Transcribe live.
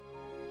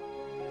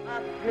A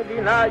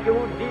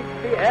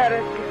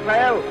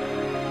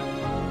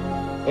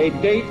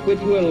date which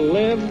will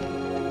live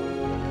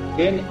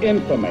in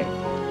infamy.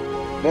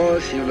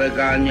 Both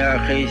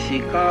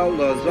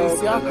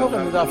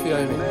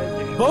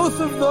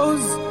of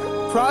those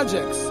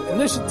projects,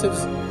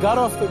 initiatives, got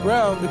off the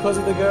ground because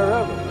of the Ger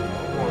Rebbe.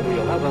 For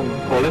the 11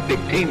 Olympic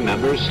team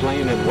members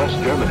slain in West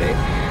Germany,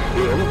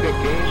 the Olympic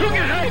Games...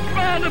 Zugereicht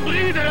waren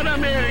Brüder in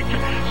Amerika.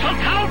 Von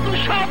 1000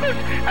 Shabbos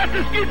at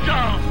this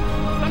guitar.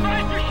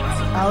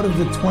 Out of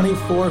the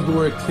 24 who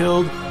were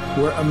killed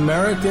were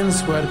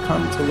Americans who had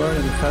come to learn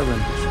in Hebron.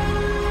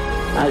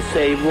 I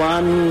say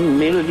 1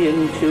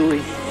 million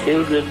Jewish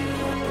children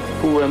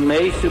who were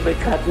made to be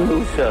cut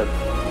loose.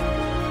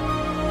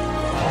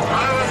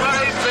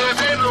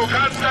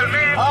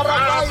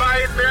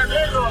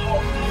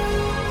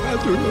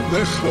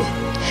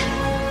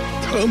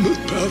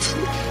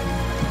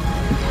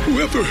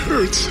 Whoever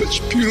heard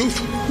such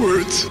beautiful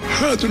words?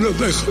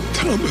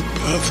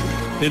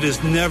 It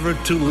is never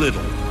too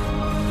little.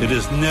 It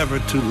is never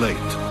too late.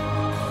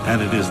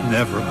 And it is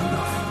never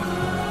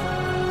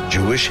enough.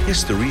 Jewish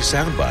History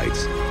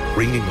Soundbites,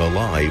 bringing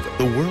alive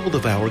the world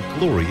of our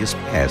glorious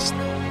past.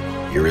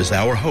 Here is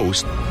our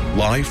host,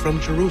 live from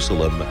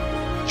Jerusalem,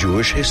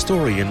 Jewish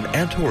historian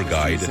and tour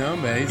guide.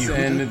 Soundbites,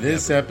 and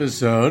this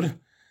episode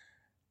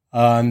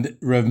on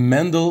Rav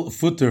Mendel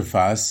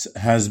Futerfas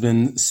has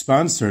been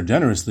sponsored,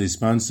 generously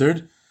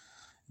sponsored.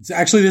 It's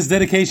actually, this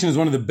dedication is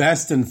one of the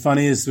best and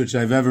funniest which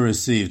I've ever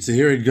received. So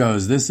here it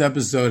goes. This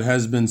episode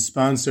has been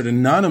sponsored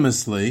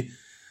anonymously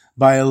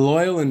by a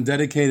loyal and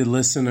dedicated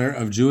listener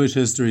of Jewish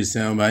History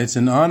Soundbites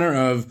in honor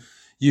of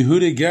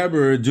Yehuda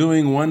Geber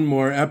doing one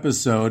more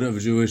episode of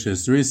Jewish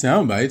History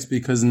Soundbites,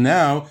 because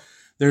now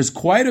there's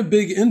quite a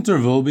big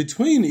interval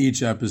between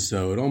each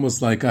episode,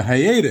 almost like a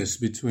hiatus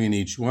between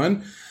each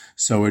one.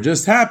 So we're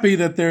just happy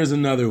that there's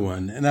another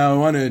one. And now I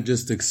want to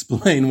just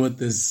explain what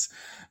this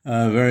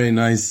very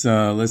nice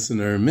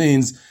listener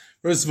means.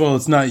 First of all,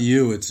 it's not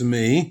you, it's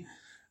me.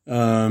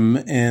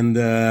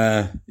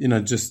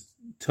 Just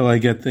till I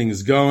get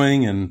things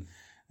going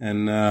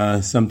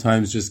and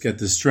sometimes just get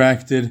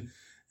distracted.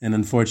 And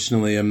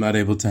unfortunately, I'm not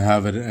able to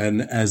have it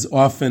and as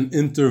often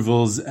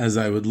intervals as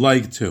I would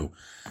like to.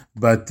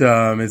 But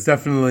it's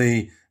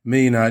definitely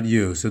me, not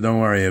you. So don't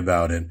worry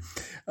about it.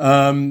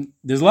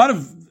 There's a lot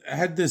of... I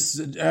had this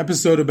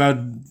episode about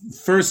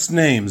first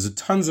names,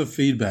 tons of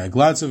feedback,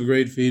 lots of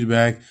great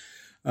feedback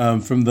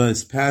from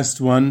this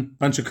past one,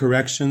 bunch of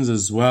corrections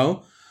as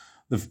well.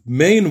 The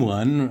main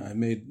one,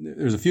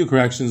 there's a few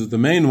corrections, but the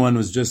main one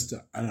was just,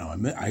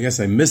 I guess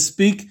I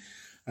misspeak.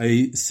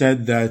 I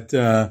said that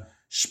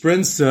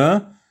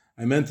Sprinza,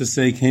 I meant to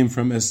say came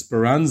from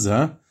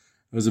Esperanza.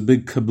 There was a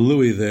big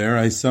kablooey there.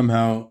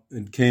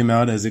 It came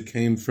out as it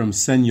came from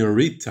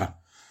Senorita.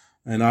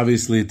 And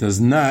obviously it does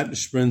not.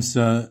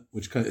 Sprinza,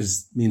 which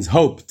means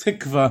hope.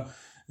 Tikva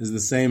is the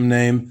same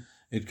name.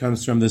 It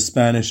comes from the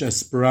Spanish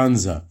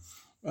Esperanza.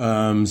 So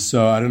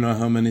I don't know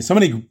how many... So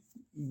many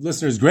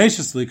listeners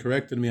graciously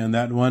corrected me on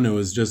that one. It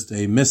was just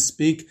a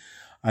misspeak.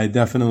 I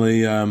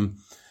definitely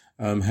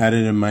had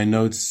it in my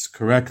notes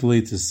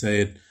correctly to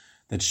say it,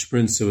 that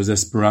Sprinza was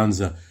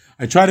Esperanza.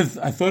 I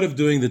thought of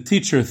doing the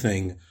teacher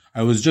thing.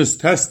 I was just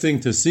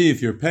testing to see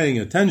if you're paying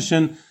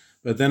attention.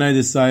 But then I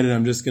decided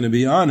I'm just going to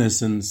be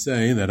honest and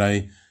say that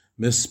I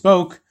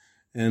misspoke,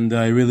 and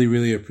I really,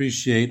 really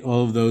appreciate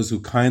all of those who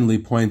kindly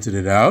pointed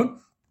it out.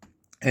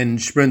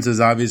 And Sprinz is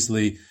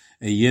obviously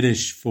a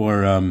Yiddish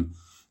for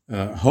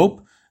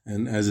hope,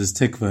 and as is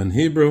Tikva in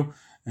Hebrew,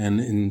 and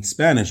in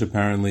Spanish,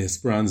 apparently,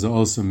 Esperanza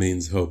also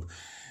means hope.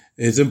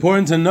 It's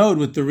important to note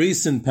with the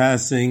recent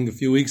passing a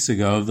few weeks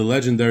ago of the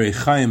legendary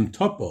Chaim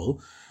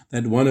Topol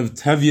that one of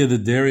Tevye the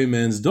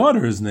dairyman's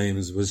daughter's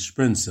names was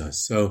Sprinza.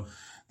 So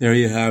there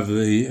you have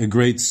a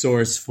great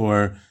source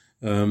for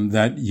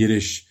that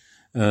Yiddish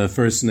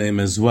first name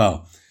as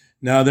well.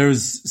 Now,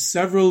 there's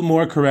several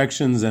more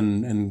corrections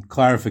and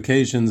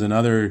clarifications and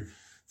other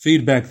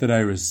feedback that I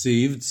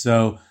received.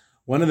 So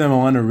one of them I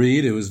want to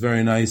read. It was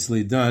very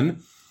nicely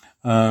done.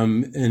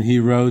 And he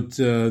wrote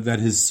that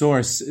his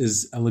source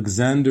is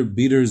Alexander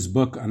Beder's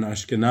book on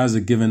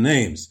Ashkenazic given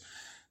names.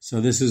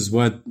 So this is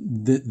what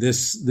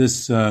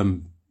this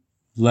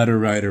letter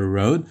writer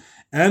wrote.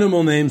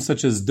 Animal names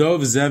such as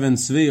Dov, Zev, and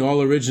Tzvi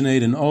all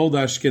originate in Old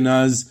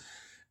Ashkenaz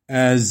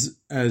as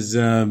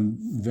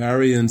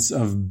variants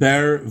of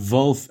Ber,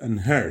 Wolf, and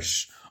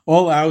Hirsch.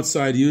 All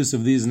outside use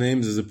of these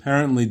names is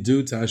apparently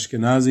due to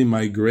Ashkenazi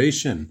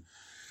migration.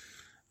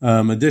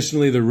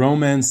 Additionally, the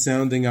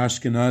Romance-sounding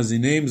Ashkenazi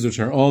names, which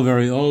are all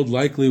very old,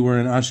 likely were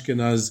in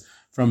Ashkenaz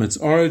from its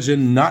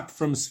origin, not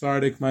from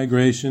Sephardic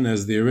migration,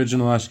 as the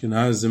original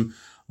Ashkenazim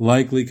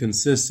likely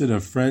consisted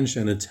of French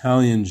and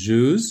Italian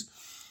Jews.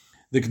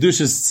 The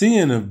Kedushas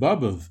Tzion of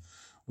Babov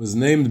was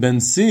named Ben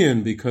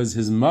Tzion because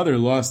his mother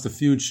lost a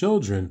few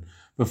children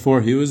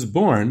before he was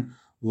born,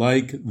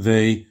 like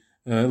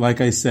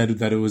I said,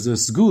 that it was a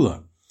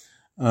Segula.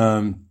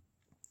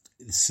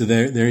 So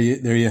there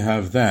you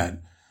have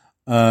that.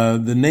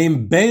 The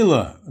name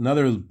Bela,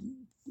 another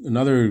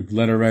another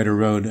letter writer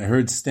wrote, I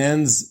heard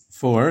stands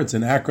for, it's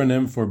an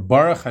acronym for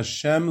Baruch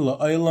Hashem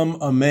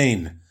La'olam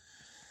Amen.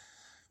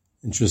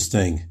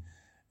 Interesting.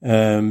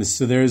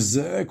 So there's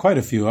quite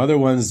a few other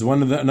ones.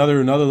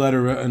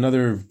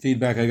 Another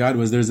feedback I got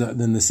was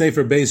in the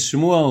Sefer Beis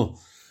Shmuel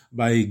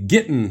by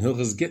Gittin.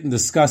 Hilchos Gittin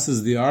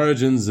discusses the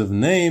origins of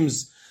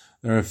names.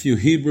 There are a few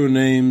Hebrew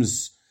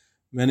names,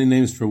 many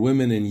names for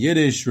women in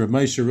Yiddish. Reb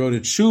Moshe wrote a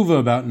tshuva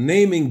about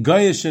naming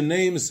Goyish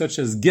names such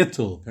as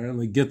Gittel.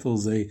 Apparently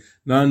Gittel's a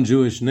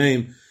non-Jewish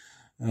name.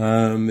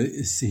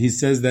 He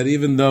says that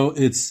even though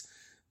it's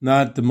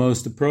not the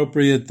most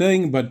appropriate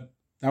thing, but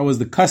that was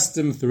the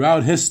custom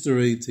throughout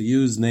history to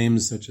use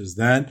names such as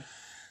that.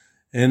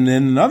 And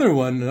then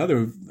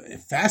another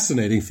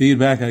fascinating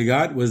feedback I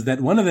got was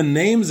that one of the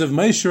names of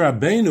Moshe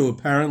Rabbeinu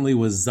apparently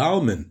was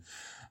Zalman.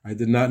 I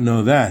did not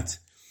know that.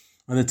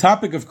 On the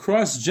topic of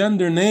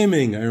cross-gender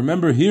naming, I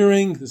remember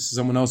hearing, this is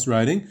someone else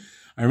writing,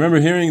 I remember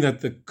hearing that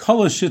the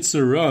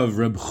Kolashitzer Rav,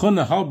 Reb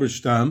Chuna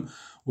Halberstam,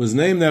 was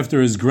named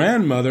after his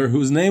grandmother,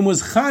 whose name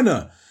was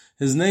Chana.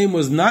 His name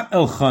was not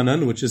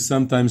Elchanan, which is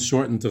sometimes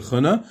shortened to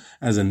Chuna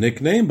as a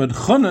nickname, but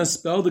Chuna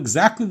spelled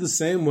exactly the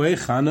same way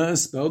Chana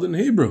is spelled in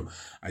Hebrew.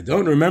 I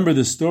don't remember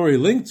the story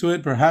linked to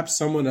it. Perhaps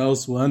someone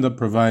else will end up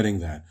providing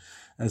that.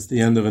 That's the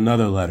end of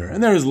another letter.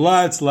 And there's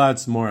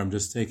lots more. I'm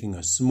just taking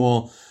a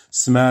small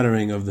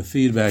smattering of the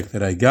feedback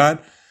that I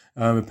got.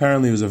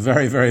 Apparently it was a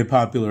very, very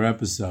popular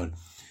episode.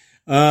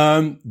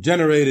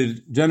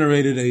 Generated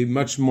a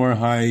much more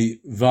higher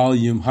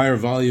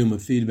volume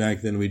of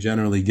feedback than we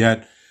generally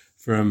get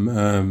from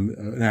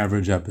an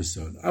average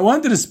episode. I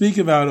wanted to speak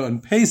about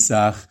on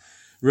Pesach,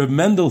 Reb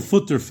Mendel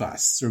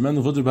Futerfas. Reb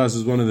Mendel Futerfas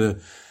is one of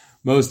the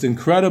most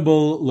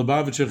incredible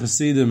Lubavitcher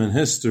Chassidim in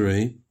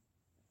history,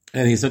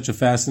 and he's such a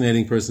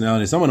fascinating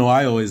personality, someone who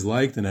I always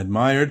liked and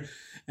admired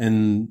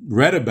and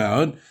read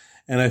about,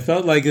 and I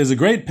felt like there's a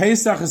great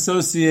Pesach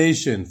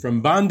association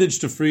from bondage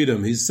to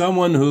freedom. He's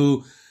someone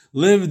who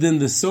lived in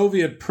the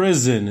Soviet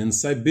prison in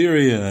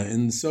Siberia,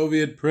 in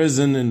Soviet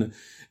prison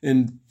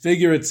and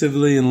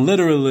figuratively and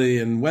literally,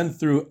 and went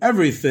through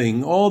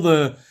everything, all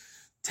the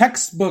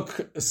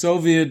textbook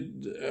Soviet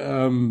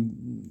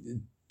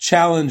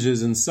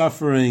challenges and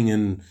suffering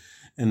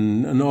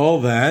and all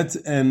that,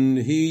 and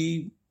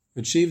he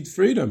achieved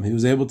freedom. He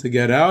was able to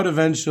get out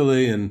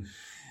eventually, and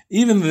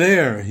even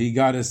there, he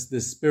got us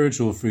this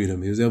spiritual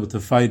freedom. He was able to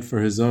fight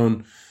for his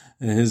own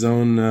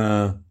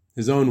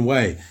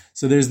way.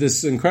 So there's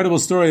this incredible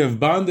story of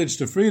bondage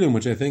to freedom,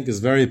 which I think is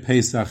very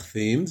Pesach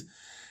themed.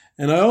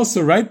 And I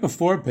also, right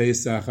before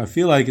Pesach, I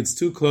feel like it's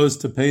too close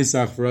to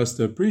Pesach for us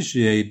to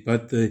appreciate,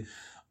 but the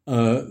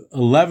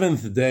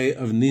 11th day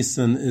of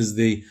Nisan is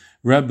the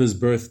Rebbe's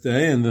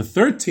birthday, and the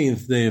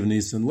 13th day of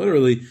Nisan,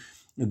 literally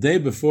the day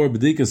before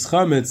B'dikas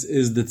Chametz,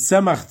 is the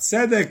Tzemach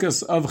Tzedek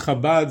of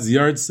Chabad's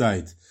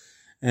yahrzeit.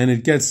 And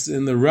it gets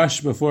in the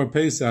rush before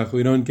Pesach,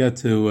 we don't get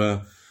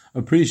to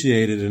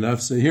appreciate it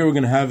enough. So here we're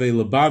going to have a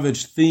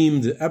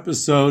Lubavitch-themed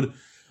episode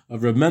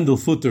of Reb Mendel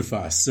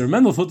Futerfas. Reb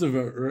Mendel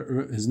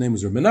Futerfas, his name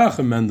was Reb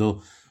Menachem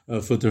Mendel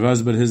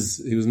Futerfas, but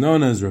he was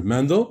known as Reb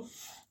Mendel,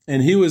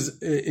 and he was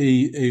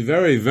a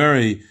very,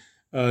 very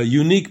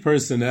unique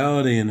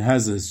personality and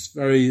has this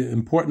very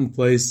important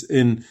place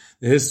in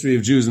the history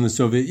of Jews in the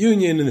Soviet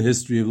Union, in the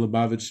history of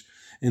Lubavitch,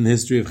 in the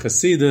history of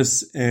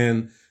Chassidus,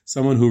 and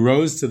someone who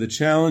rose to the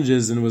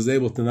challenges and was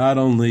able to not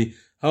only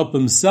help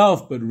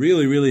himself, but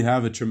really, really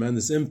have a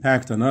tremendous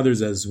impact on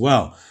others as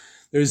well.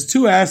 There's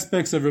two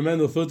aspects of Reb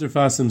Mendel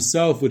Futerfas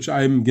himself, which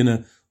I'm going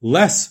to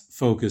less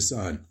focus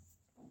on.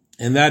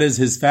 And that is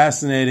his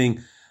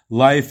fascinating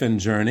life and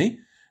journey.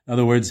 In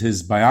other words,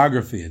 his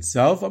biography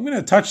itself. I'm going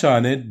to touch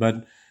on it,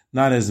 but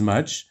not as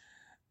much.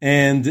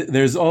 And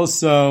there's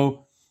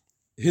also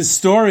his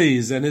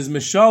stories and his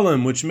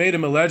mishalim, which made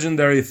him a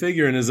legendary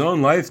figure in his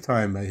own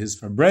lifetime by his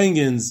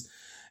farbrengens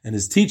and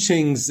his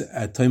teachings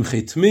at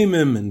Tomchei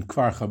Tmimim and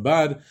Kfar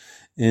Chabad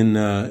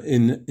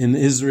in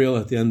Israel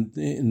at the end,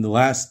 in the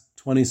last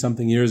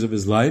 20-something years of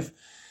his life.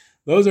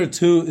 Those are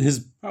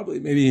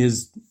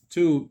his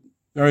two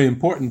very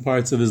important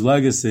parts of his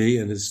legacy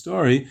and his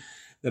story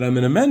that I'm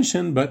going to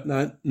mention, but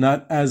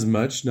not as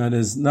much, not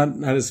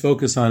as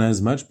focused on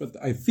as much. But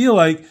I feel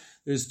like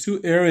there's two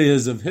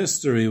areas of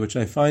history which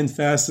I find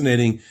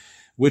fascinating,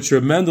 which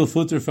Reb Mendel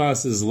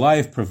Futerfas's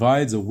life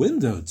provides a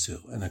window to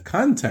and a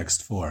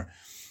context for,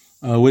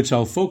 which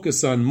I'll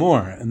focus on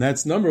more. And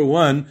that's number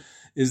one,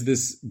 is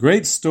this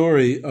great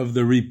story of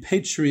the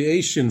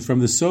repatriation from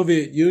the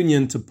Soviet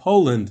Union to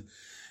Poland,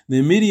 the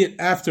immediate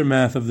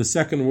aftermath of the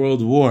Second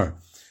World War.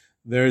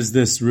 There's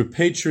this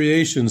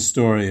repatriation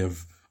story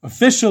of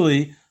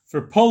officially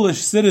for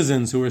Polish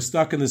citizens who were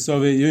stuck in the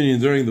Soviet Union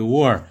during the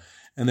war.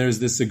 And there's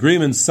this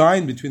agreement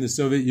signed between the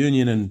Soviet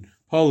Union and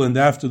Poland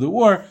after the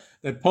war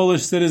that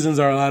Polish citizens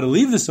are allowed to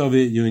leave the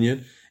Soviet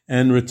Union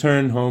and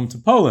return home to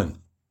Poland.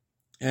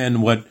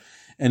 And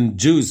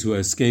Jews who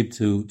escaped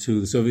to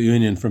the Soviet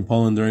Union from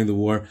Poland during the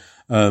war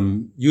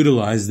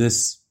utilized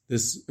this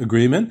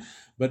agreement.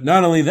 But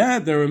not only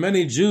that, there were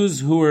many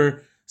Jews who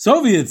were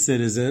Soviet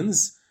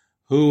citizens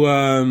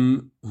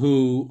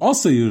who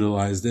also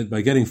utilized it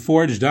by getting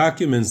forged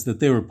documents that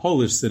they were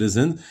Polish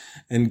citizens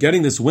and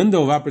getting this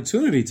window of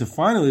opportunity to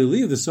finally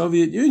leave the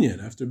Soviet Union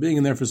after being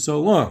in there for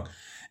so long.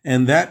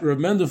 And that Reb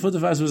Mendel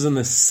Futerfas was in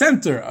the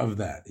center of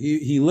that.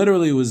 He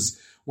literally was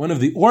one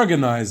of the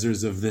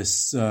organizers of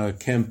this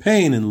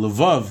campaign in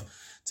Lvov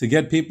to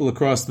get people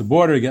across the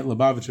border, get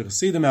Lubavitcher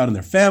Chassidim out and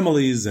their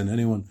families and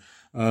anyone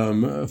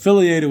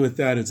affiliated with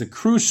that. It's a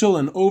crucial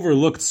and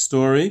overlooked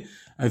story,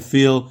 I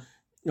feel,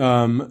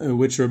 in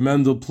which Reb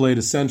Mendel played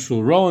a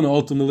central role and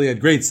ultimately at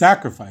great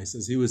sacrifice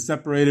as he was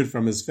separated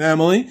from his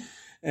family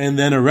and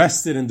then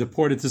arrested and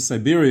deported to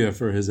Siberia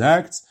for his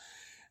acts.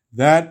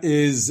 That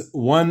is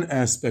one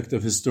aspect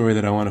of his story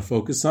that I want to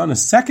focus on. A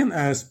second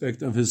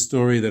aspect of his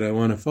story that I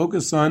want to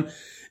focus on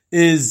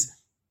is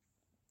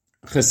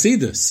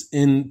Chassidus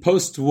in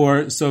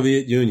post-war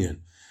Soviet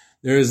Union.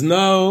 There is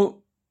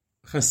no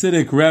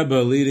Hasidic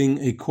Rebbe leading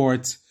a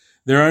court.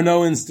 There are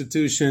no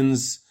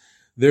institutions.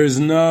 There's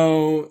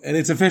no, and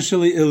it's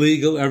officially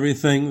illegal,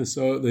 everything.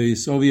 So the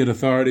Soviet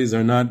authorities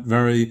are not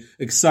very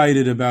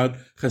excited about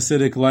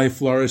Hasidic life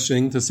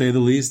flourishing, to say the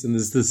least. And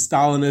there's the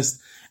Stalinist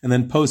and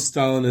then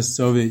post-Stalinist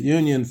Soviet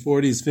Union,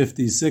 40s,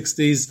 50s,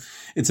 60s.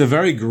 It's a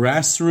very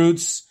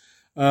grassroots,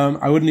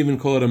 I wouldn't even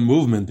call it a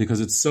movement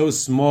because it's so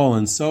small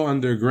and so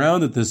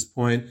underground at this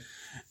point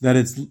that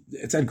it's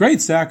at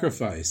great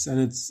sacrifice. And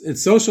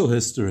it's social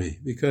history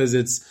because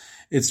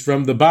it's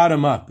from the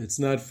bottom up. It's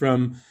not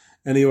from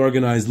any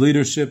organized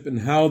leadership, and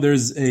how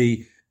there's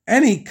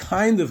any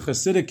kind of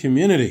Hasidic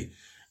community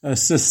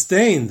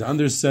sustained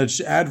under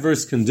such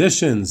adverse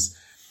conditions,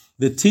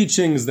 the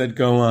teachings that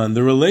go on,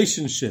 the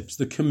relationships,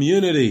 the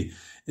community.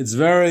 It's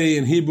very,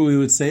 in Hebrew we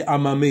would say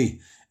amami.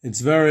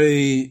 It's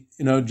very,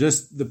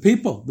 just the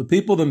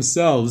people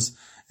themselves,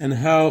 and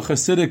how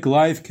Hasidic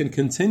life can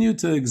continue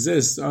to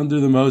exist under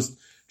the most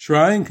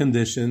trying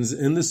conditions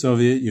in the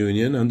Soviet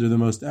Union, under the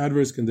most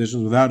adverse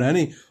conditions, without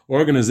any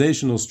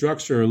organizational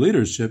structure or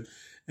leadership.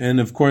 And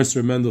of course,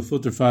 Reb Mendel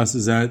Futerfas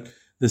is at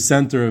the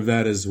center of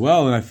that as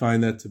well, and I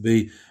find that to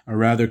be a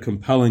rather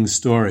compelling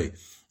story.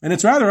 And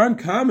it's rather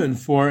uncommon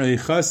for a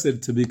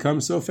chassid to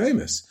become so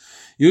famous.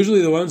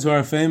 Usually the ones who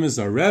are famous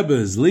are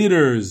rebbes,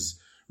 leaders,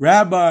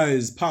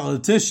 rabbis,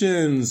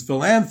 politicians,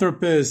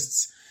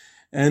 philanthropists,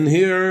 and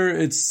here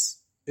it's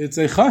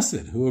a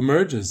chassid who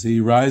emerges. He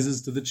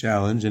rises to the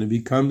challenge, and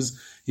he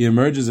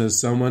emerges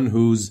as someone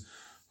who's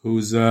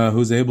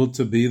able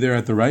to be there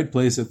at the right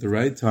place at the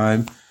right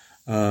time.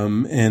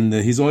 And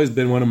he's always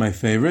been one of my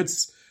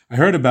favorites. I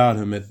heard about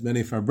him at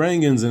many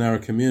Farbrangans in our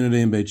community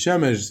in Beit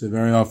Shemesh. They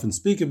very often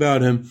speak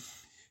about him.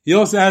 He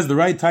also has the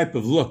right type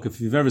of look.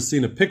 If you've ever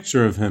seen a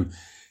picture of him,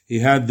 he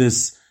had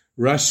this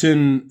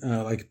Russian,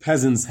 like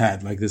peasant's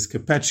hat, like this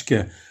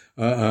kapechka,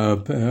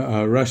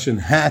 Russian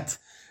hat.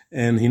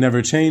 And he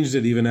never changed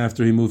it even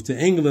after he moved to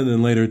England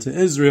and later to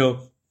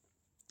Israel.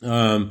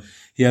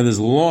 He had this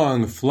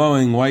long,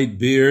 flowing white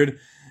beard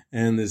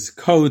and this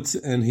coat,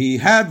 and he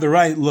had the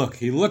right look.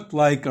 He looked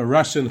like a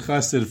Russian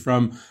chassid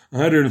from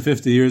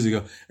 150 years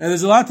ago. And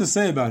there's a lot to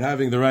say about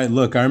having the right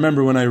look. I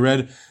remember when I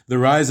read The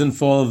Rise and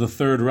Fall of the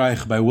Third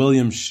Reich by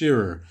William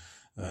Shirer,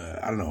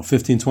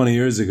 15, 20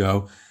 years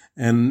ago.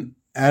 And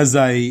as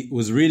I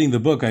was reading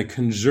the book, I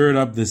conjured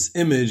up this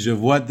image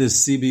of what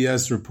this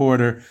CBS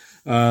reporter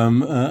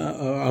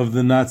of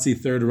the Nazi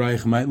Third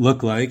Reich might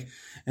look like.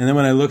 And then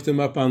when I looked him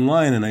up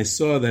online and I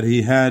saw that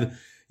he had,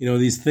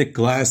 these thick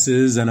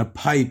glasses and a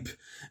pipe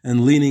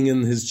and leaning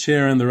in his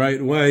chair in the right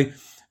way,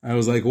 I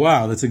was like,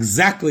 wow, that's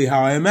exactly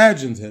how I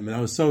imagined him. And I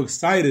was so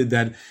excited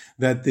that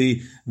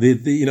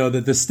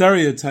the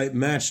stereotype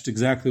matched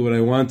exactly what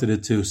I wanted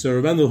it to. So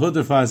Reb Mendel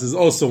Futerfas is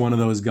also one of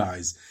those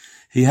guys.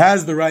 He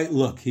has the right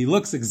look. He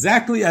looks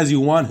exactly as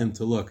you want him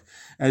to look,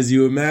 as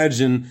you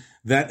imagine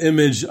that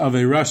image of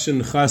a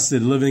Russian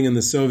chassid living in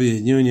the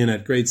Soviet Union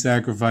at great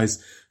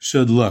sacrifice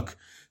should look.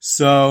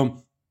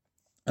 So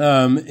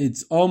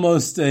it's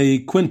almost a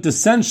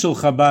quintessential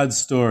Chabad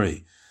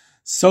story.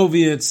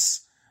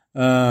 Soviets,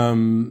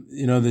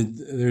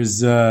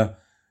 there's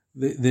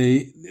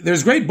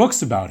great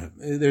books about him.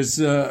 There's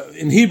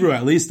in Hebrew,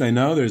 at least I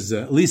know, there's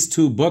at least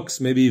 2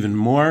 books, maybe even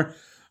more,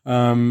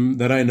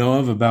 that I know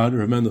of about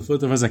Reb Mendel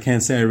Futerfas. I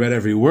can't say I read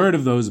every word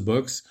of those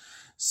books,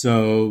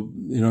 so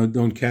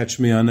don't catch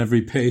me on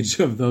every page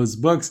of those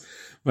books,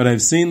 but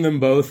I've seen them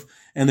both.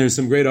 And there's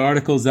some great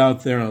articles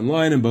out there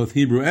online in both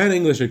Hebrew and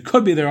English. It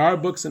could be there are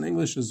books in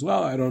English as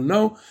well. I don't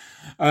know.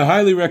 I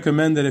highly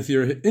recommend that if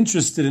you're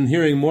interested in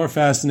hearing more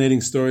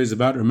fascinating stories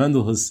about Reb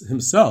Mendel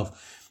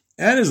himself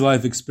and his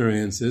life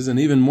experiences, and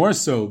even more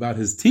so about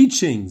his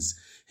teachings,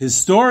 his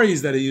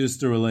stories that he used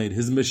to relate,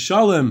 his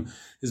mishalim,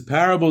 his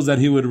parables that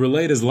he would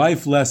relate as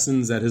life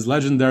lessons at his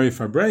legendary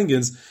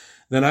Farbrangans,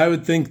 then I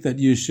would think that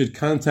you should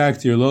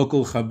contact your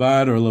local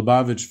Chabad or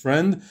Lubavitch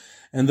friend,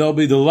 and they'll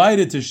be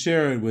delighted to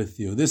share it with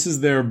you. This is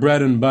their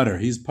bread and butter.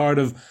 He's part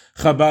of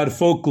Chabad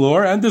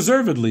folklore, and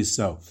deservedly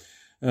so.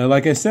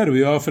 Like I said,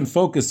 we often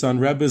focus on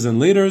rebbes and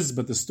leaders,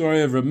 but the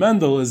story of Reb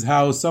Mendel is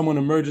how someone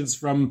emerges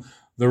from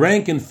the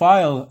rank and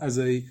file as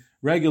a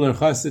regular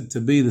Chassid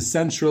to be the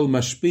central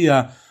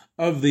mashpia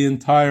of the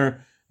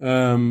entire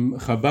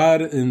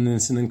Chabad, and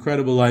it's an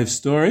incredible life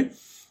story.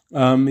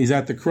 He's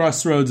at the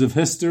crossroads of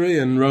history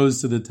and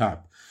rose to the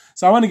top.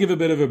 So I want to give a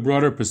bit of a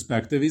broader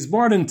perspective. He's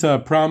born into a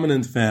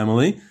prominent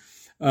family.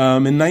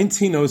 In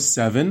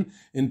 1907,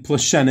 in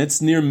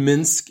Plashenitz, near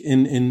Minsk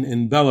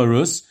in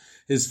Belarus,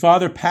 his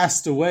father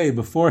passed away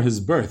before his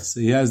birth. So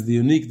he has the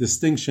unique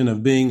distinction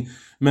of being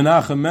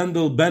Menachem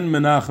Mendel, ben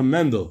Menachem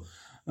Mendel.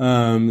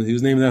 He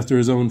was named after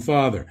his own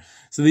father.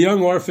 So the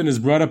young orphan is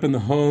brought up in the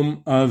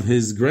home of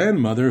his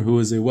grandmother, who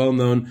is a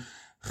well-known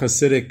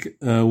Hasidic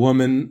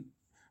woman,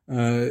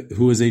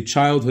 who is a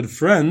childhood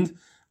friend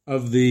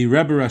of the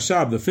Rebbe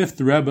Rashab, the fifth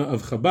Rebbe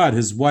of Chabad,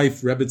 his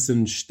wife,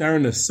 Rebbetzin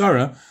Sterne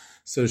Sarah.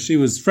 So she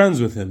was friends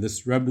with him.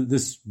 This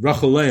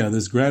Rachaleah,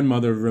 this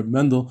grandmother of Reb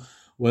Mendel,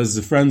 was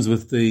friends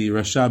with the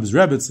Rashab's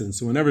Rebbetzin.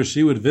 So whenever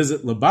she would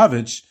visit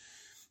Lubavitch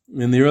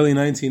in the early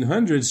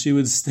 1900s, she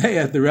would stay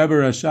at the Rebbe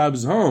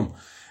Rashab's home.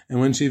 And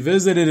when she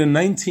visited in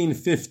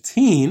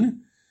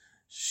 1915,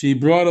 she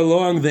brought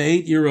along the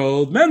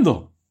 8-year-old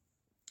Mendel.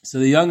 So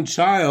the young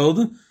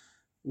child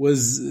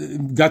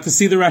got to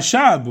see the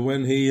Rashab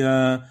when he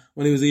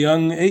was a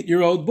young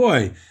 8-year-old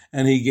boy,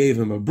 and he gave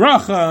him a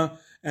bracha.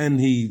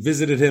 And he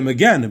visited him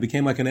again. It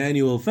became like an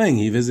annual thing.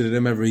 He visited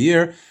him every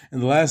year.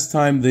 And the last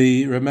time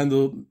the Reb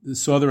Mendel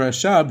saw the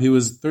Rashab, he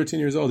was 13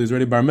 years old. He was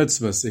already bar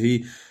mitzvah. So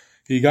he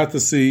got to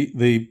see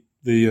the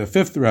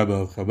fifth Rebbe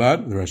of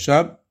Chabad, the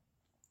Rashab.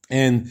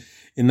 And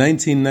in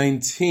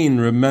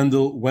 1919, Reb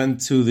Mendel went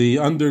to the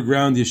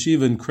underground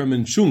yeshiva in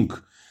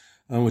Kremenchuk,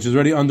 which is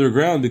already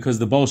underground because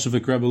the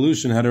Bolshevik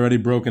Revolution had already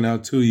broken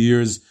out 2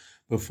 years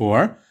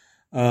before.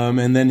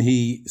 And then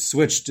he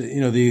switched,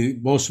 the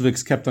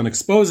Bolsheviks kept on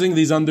exposing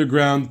these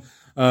underground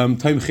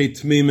Tomchei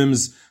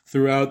Tmimims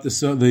throughout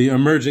the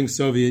emerging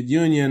Soviet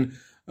Union.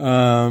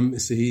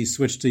 So he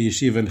switched to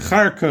yeshiva in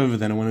Kharkov,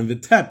 then one in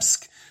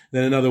Vitebsk,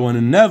 then another one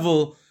in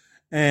Neville,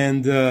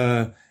 and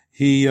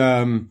he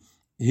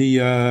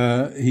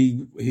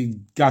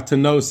got to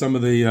know some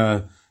of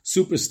the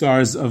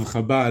superstars of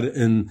Chabad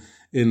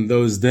in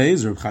those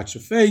days, Reb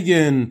Chatzah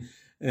Fagin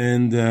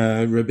and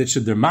Reb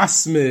Itcher der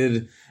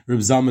Masmid, Reb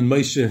Zalman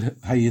Moshe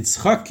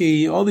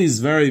Hayitzchaki, all these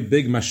very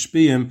big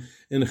mashpiyim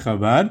in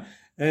Chabad,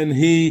 and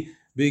he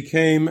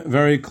became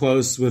very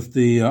close with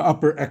the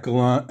upper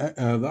echelon,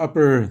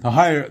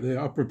 the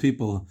upper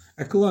people,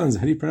 echelons.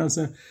 How do you pronounce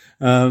that?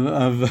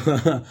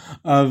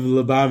 Of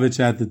Lubavitch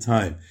at the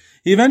time.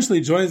 He eventually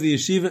joins the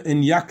yeshiva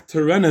in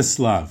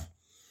Yekaterinslav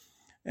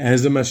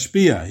as a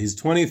mashpia. He's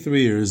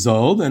 23 years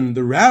old, and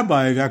the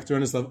rabbi of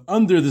Yekaterinslav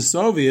under the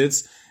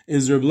Soviets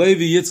is Reb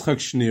Levi Yitzchak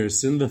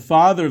Schneerson, the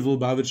father of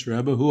Lubavitch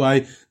Rebbe, who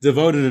I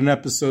devoted an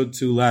episode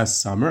to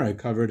last summer. I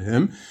covered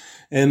him.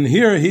 And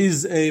here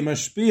he's a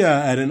mashpia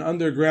at an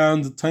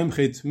underground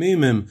Tomchei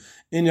Tmimim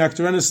in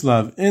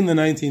Yekaterinslav in the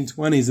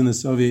 1920s in the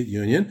Soviet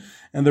Union.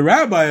 And the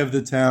rabbi of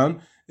the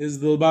town is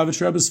the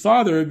Lubavitch Rebbe's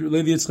father, Reb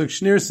Levi Yitzchak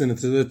Schneerson.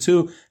 So the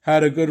two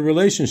had a good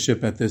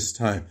relationship at this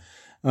time.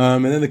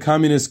 And then the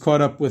communists caught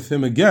up with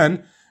him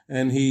again,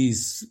 and he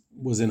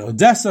was in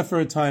Odessa for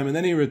a time, and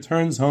then he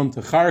returns home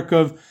to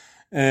Kharkov,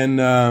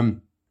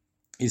 and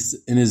he's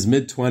in his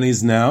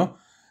mid-20s now,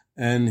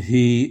 and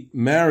he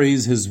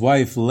marries his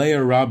wife,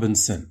 Leah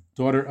Robinson,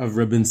 daughter of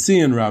Rabbi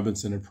Zion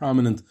Robinson, a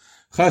prominent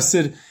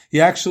Chassid.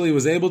 He actually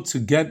was able to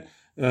get,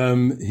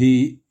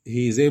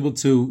 he's able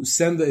to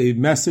send a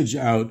message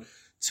out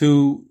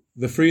to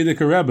the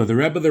Frierdiker Rebbe, the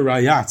Rebbe of the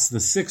Rayatz, the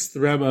sixth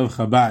Rebbe of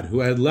Chabad, who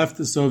had left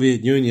the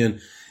Soviet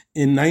Union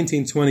in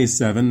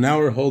 1927. Now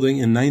we're holding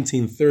in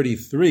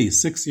 1933,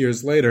 6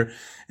 years later,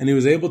 and he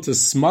was able to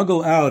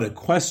smuggle out a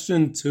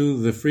question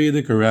to the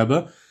Frierdiker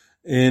Rebbe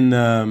in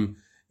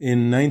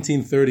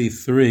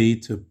 1933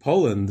 to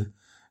Poland,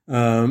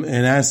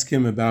 and ask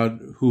him about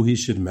who he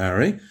should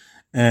marry.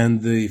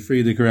 And the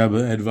Frierdiker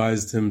Rebbe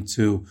advised him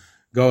to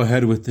go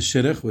ahead with the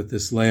shidduch with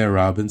this Leah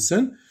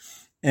Robinson,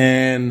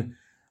 and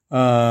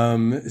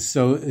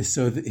so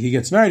he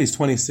gets married. He's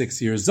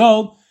 26 years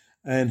old,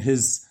 and he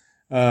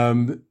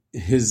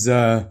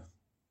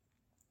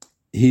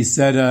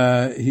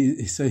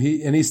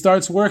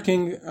starts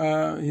working.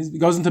 He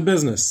goes into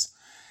business,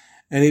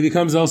 and he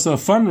becomes also a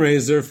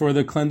fundraiser for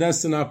the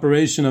clandestine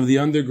operation of the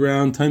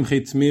underground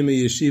Tomchei Tmimim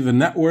Yeshiva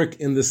network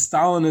in the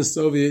Stalinist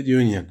Soviet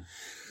Union.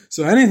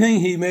 So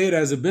anything he made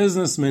as a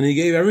businessman, he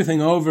gave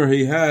everything over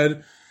he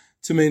had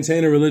to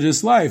maintain a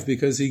religious life,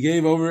 because he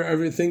gave over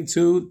everything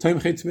to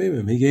Tomchei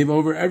Tmimim. He gave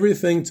over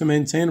everything to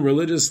maintain a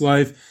religious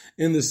life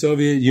in the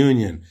Soviet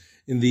Union,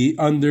 in the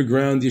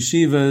underground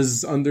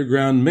yeshivas,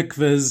 underground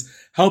mikvahs,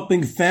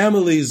 helping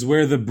families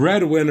where the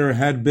breadwinner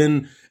had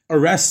been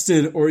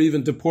arrested or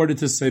even deported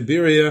to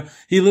Siberia.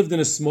 He lived in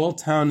a small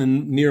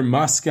town near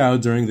Moscow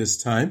during this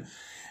time.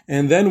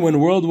 And then when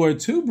World War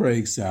II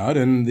breaks out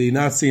and the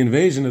Nazi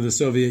invasion of the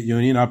Soviet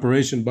Union,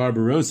 Operation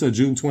Barbarossa,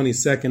 June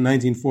 22nd,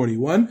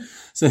 1941,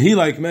 so he,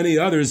 like many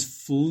others,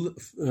 fled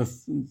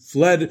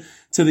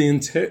to the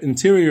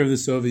interior of the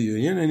Soviet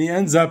Union, and he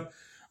ends up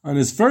on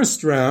his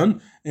first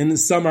round in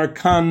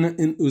Samarkand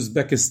in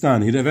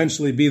Uzbekistan. He'd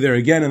eventually be there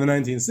again in the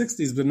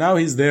 1960s, but now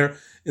he's there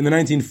in the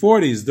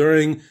 1940s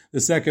during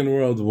the Second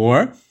World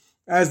War,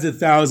 as did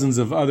thousands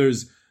of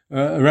others,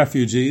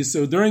 refugees.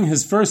 So during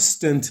his first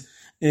stint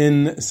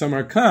in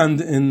Samarkand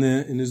in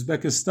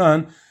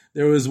Uzbekistan,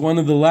 there was one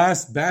of the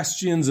last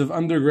bastions of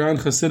underground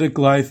Hasidic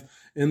life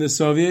in the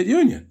Soviet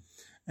Union.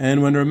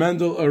 And when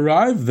Mendel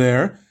arrived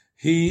there,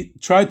 he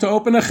tried to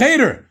open a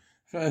cheder,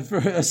 for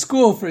a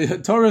school, for a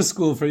Torah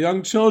school for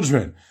young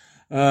children.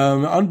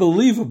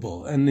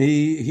 Unbelievable. And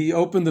he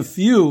opened a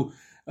few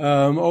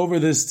over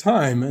this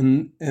time,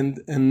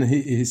 and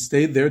he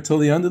stayed there till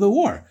the end of the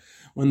war.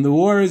 When the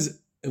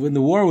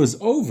war was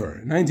over,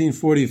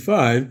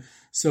 1945,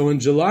 so in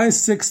July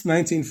 6,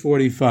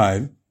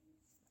 1945,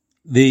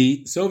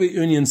 the Soviet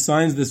Union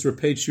signs this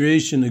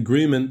repatriation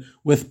agreement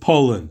with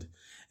Poland.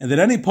 And that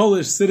any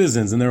Polish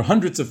citizens, and there are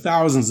hundreds of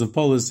thousands of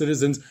Polish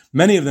citizens,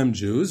 many of them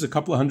Jews, a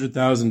couple of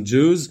 100,000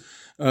 Jews,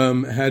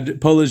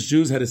 Polish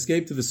Jews had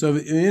escaped to the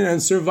Soviet Union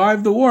and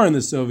survived the war in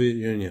the Soviet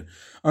Union.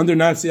 Under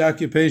Nazi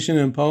occupation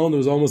in Poland, it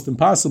was almost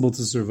impossible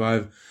to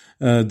survive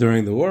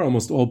during the war.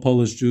 Almost all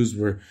Polish Jews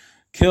were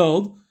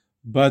killed,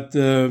 but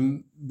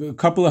a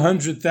couple of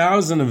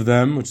 100,000 of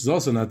them, which is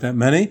also not that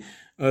many,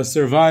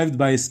 survived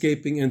by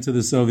escaping into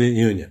the Soviet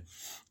Union.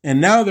 And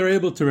now they're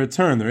able to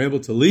return. They're able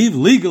to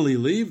legally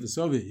leave the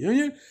Soviet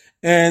Union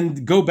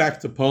and go back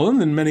to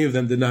Poland. And many of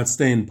them did not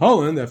stay in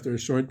Poland after a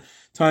short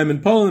time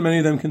in Poland. Many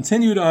of them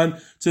continued on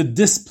to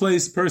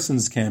displaced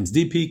persons camps,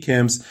 DP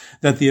camps,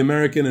 that the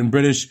American and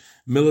British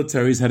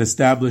militaries had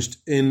established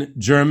in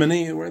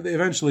Germany, where they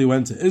eventually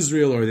went to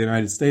Israel or the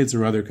United States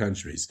or other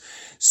countries.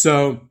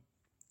 So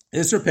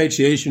this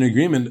repatriation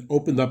agreement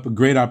opened up a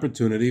great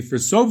opportunity for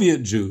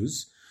Soviet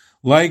Jews,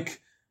 like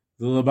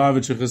the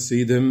Lubavitcher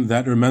Chassidim,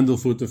 that Mendel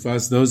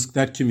Futerfas,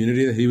 that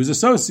community that he was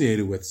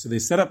associated with. So they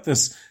set up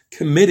this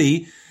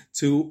committee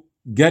to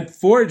get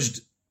forged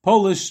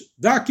Polish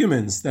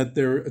documents that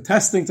they're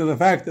attesting to the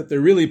fact that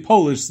they're really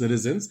Polish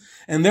citizens,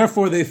 and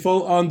therefore they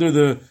fall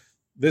under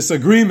this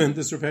agreement,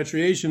 this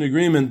repatriation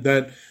agreement,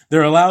 that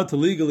they're allowed to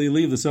legally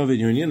leave the Soviet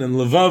Union. And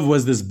Lvov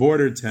was this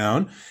border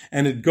town,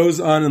 and it goes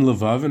on in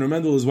Lvov. And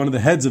Mendel is one of the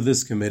heads of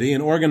this committee,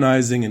 and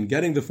organizing and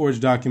getting the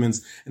forged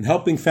documents and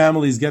helping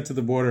families get to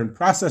the border and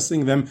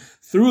processing them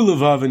through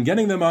Lvov and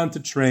getting them onto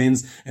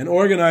trains and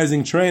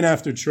organizing train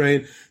after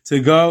train to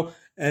go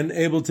and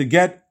able to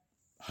get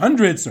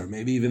hundreds or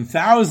maybe even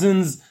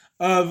thousands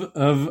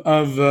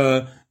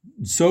of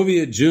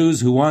Soviet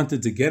Jews who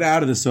wanted to get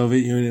out of the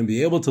Soviet Union,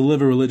 be able to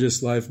live a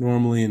religious life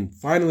normally, and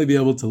finally be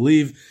able to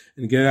leave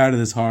and get out of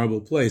this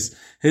horrible place.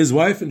 His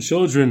wife and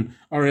children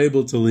are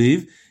able to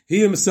leave.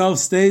 He himself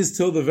stays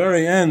till the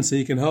very end so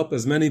he can help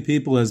as many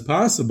people as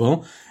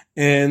possible,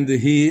 and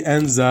he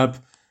ends up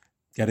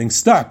getting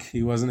stuck.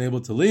 He wasn't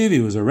able to leave.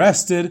 He was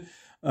arrested,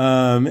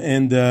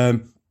 and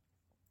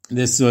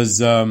this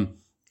was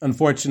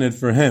unfortunate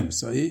for him.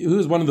 So he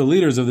was one of the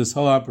leaders of this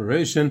whole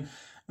operation.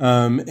 He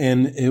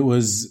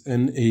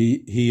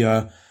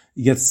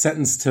gets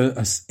sentenced to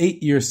an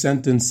 8-year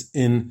sentence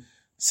in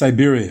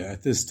Siberia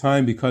at this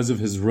time because of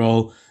his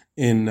role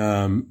in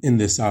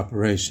this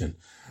operation.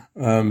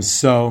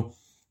 The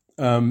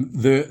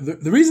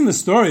reason the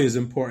story is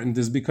important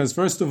is because,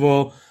 first of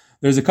all,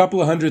 there's a couple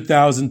of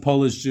 100,000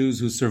 Polish Jews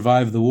who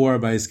survived the war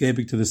by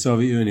escaping to the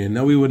Soviet Union.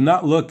 Now, we would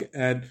not look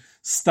at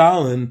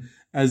Stalin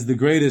as the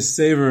greatest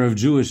saver of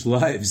Jewish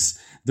lives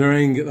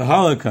during the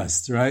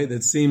Holocaust, right?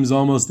 That seems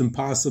almost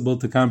impossible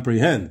to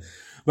comprehend.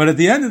 But at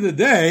the end of the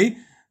day,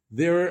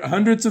 there were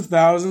hundreds of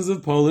thousands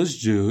of Polish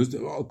Jews,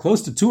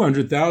 close to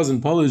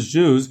 200,000 Polish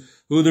Jews,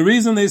 who the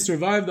reason they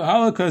survived the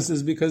Holocaust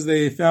is because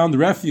they found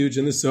refuge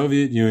in the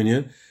Soviet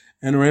Union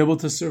and were able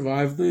to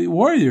survive the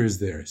war years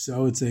there.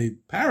 So it's a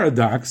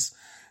paradox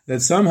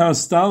that somehow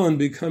Stalin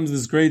becomes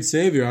this great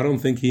savior. I don't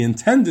think he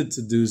intended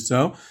to do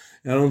so.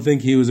 I don't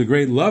think he was a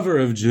great lover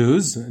of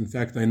Jews. In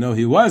fact, I know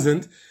he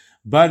wasn't.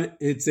 But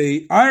it's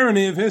an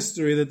irony of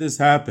history that this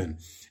happened.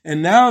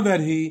 And now that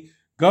he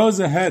goes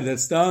ahead,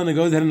 that Stalin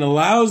goes ahead and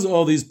allows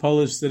all these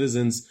Polish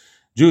citizens,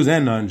 Jews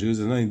and non-Jews,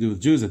 has nothing to do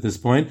with Jews at this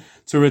point,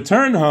 to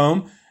return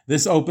home,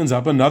 this opens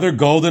up another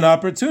golden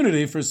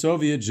opportunity for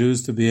Soviet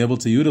Jews to be able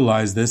to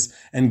utilize this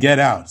and get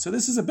out. So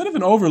this is a bit of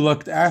an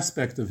overlooked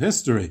aspect of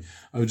history,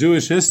 of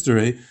Jewish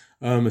history,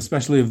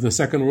 especially of the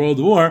Second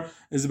World War,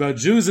 is about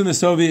Jews in the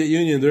Soviet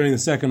Union during the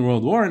Second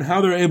World War and how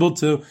they're able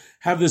to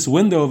have this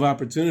window of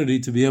opportunity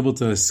to be able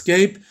to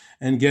escape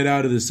and get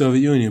out of the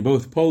Soviet Union,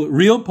 both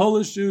real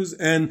Polish Jews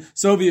and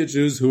Soviet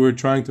Jews who were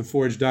trying to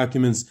forge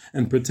documents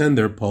and pretend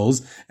they're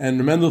Poles.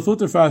 And Mendel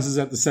Futerfas is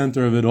at the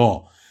center of it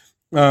all.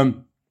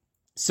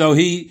 So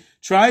he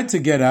tried to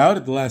get out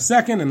at the last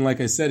second, and like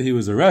I said, he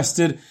was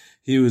arrested.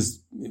 He was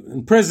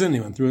in prison. He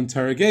went through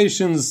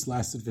interrogations,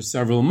 lasted for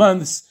several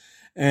months.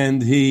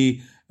 And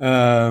he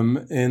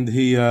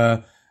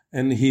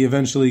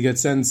eventually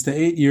gets sentenced to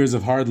 8 years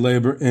of hard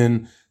labor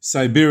in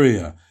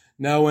Siberia.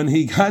 Now, when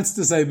he gets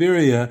to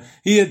Siberia,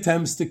 he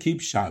attempts to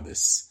keep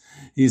Shabbos.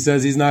 He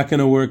says he's not going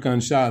to work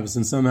on Shabbos,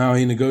 and somehow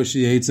he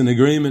negotiates an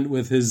agreement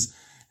with his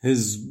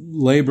his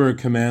labor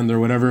command or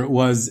whatever it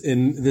was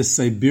in this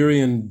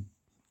Siberian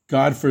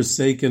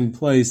godforsaken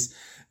place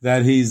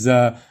that he's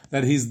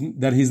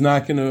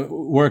not going to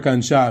work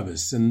on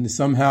Shabbos, and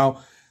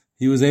somehow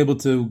he was able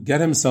to get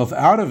himself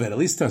out of it, at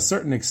least to a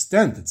certain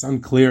extent. It's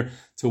unclear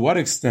to what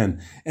extent.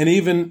 And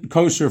even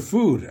kosher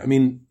food. I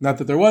mean, not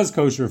that there was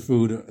kosher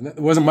food. There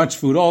wasn't much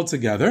food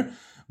altogether,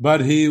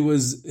 but he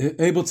was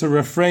able to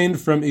refrain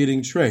from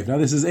eating treif. Now,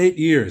 this is 8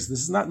 years.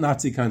 This is not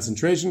Nazi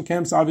concentration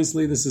camps,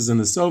 obviously. This is in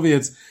the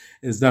Soviets.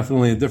 It's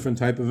definitely a different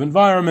type of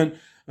environment.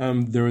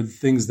 There were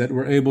things that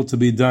were able to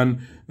be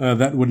done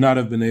that would not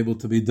have been able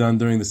to be done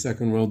during the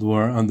Second World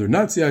War under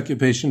Nazi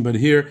occupation. But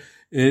here,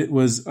 it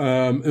was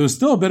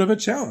still a bit of a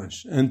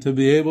challenge, and to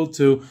be able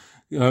to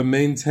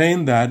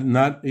maintain that,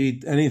 not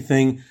eat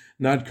anything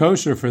not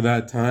kosher for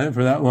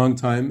that long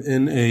time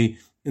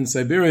in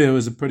Siberia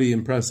was a pretty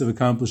impressive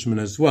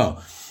accomplishment as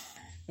well.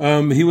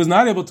 He was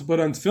not able to put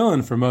on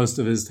tefillin for most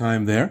of his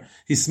time there.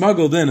 He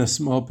smuggled in a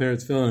small pair of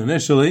tefillin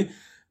initially,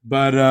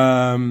 but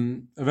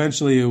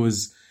eventually it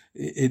was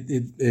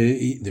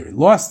either he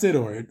lost it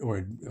or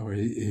either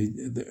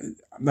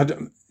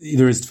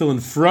his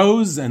tefillin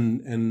froze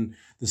and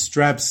the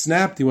straps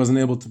snapped. He wasn't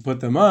able to put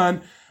them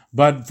on.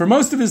 But for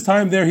most of his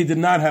time there, he did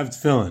not have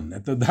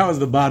tefillin. That was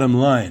the bottom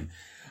line.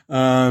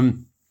 But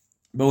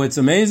what's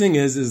amazing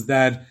is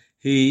that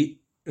he,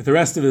 the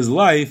rest of his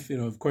life,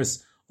 of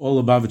course, all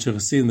Lubavitcher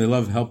Chassidim, they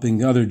love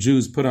helping other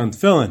Jews put on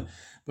tefillin.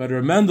 But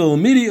Mendel,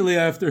 immediately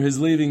after his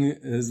leaving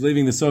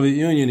the Soviet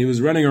Union, he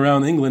was running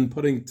around England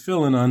putting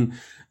tefillin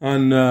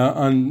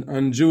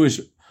on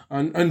Jews.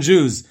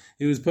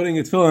 He was putting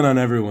a tefillin on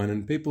everyone,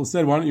 and people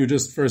said, "Why don't you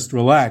just first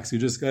relax? You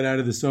just got out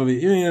of the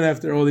Soviet Union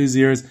after all these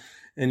years,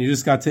 and you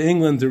just got to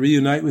England to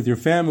reunite with your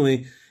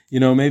family.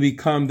 Maybe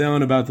calm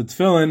down about the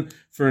tefillin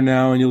for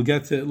now, and you'll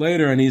get to it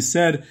later." And he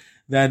said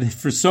that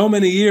for so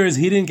many years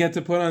he didn't get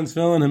to put on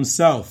tefillin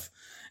himself.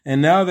 And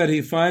now that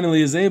he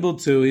finally is able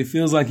to, he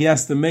feels like he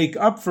has to make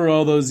up for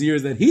all those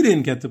years that he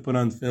didn't get to put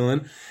on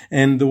tefillin.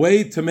 And the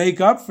way to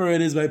make up for it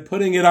is by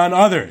putting it on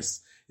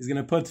others. He's going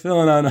to put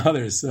tefillin on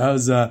others. So that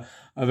was a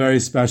very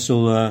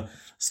special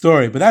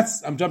story. But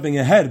I'm jumping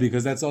ahead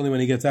because that's only when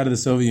he gets out of the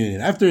Soviet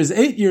Union. After his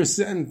 8-year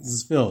sentence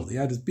is filled, he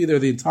had to be there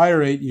the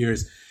entire 8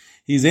 years.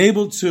 He's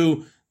able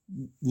to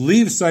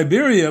leave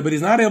Siberia, but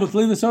he's not able to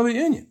leave the Soviet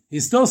Union.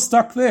 He's still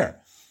stuck there.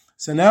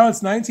 So now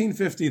it's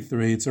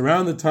 1953. It's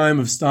around the time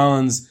of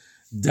Stalin's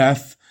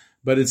death,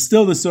 but it's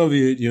still the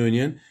Soviet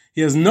Union. He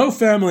has no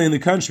family in the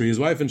country. His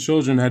wife and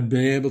children had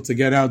been able to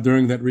get out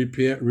during that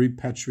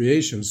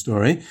repatriation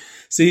story.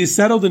 So he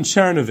settled in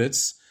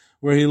Chernovitz,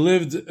 where he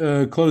lived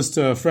close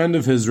to a friend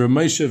of his,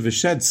 Ramesha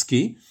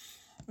Vyshetsky.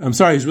 I'm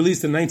sorry, he was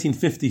released in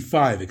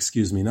 1955,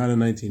 not in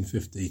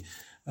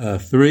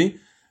 1953.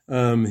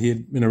 He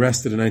had been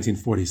arrested in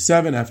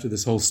 1947 after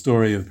this whole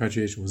story of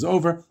repatriation was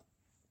over.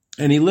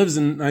 And he lives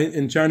in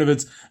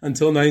Chernovitz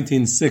until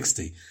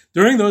 1960.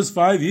 During those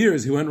 5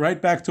 years, he went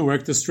right back to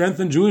work to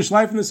strengthen Jewish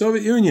life in the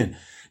Soviet Union.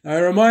 Now, I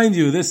remind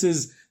you, this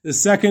is the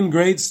second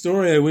great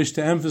story I wish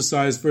to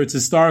emphasize for its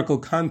historical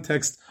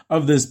context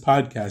of this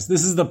podcast.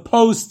 This is the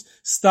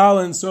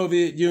post-Stalin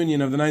Soviet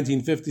Union of the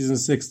 1950s and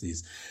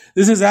 60s.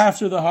 This is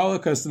after the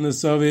Holocaust in the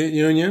Soviet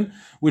Union,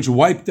 which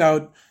wiped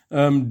out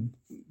a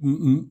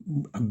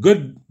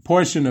good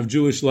portion of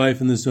Jewish life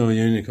in the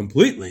Soviet Union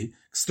completely,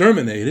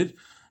 exterminated.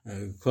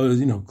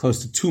 Close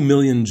to 2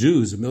 million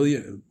Jews,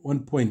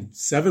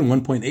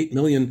 1.8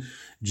 million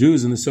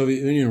Jews in the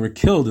Soviet Union were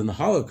killed in the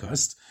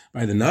Holocaust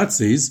by the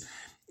Nazis.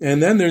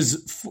 And then there's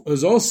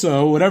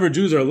also, whatever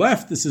Jews are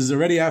left, this is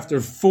already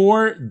after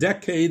 4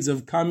 decades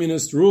of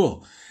communist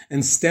rule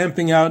and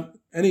stamping out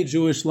any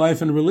Jewish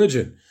life and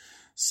religion.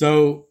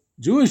 So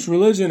Jewish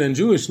religion and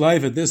Jewish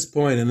life at this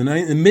point in the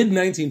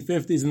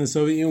mid-1950s in the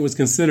Soviet Union was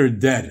considered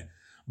dead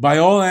by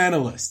all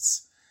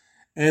analysts.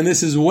 And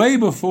this is way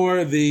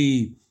before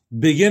the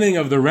beginning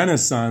of the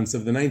Renaissance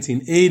of the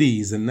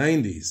 1980s and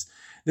 90s.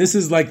 This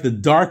is like the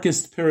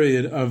darkest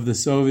period of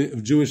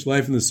Jewish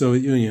life in the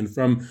Soviet Union,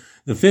 from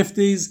the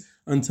 50s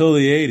until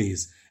the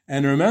 80s.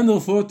 And Mendel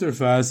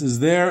Futerfas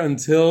is there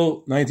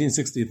until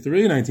 1963,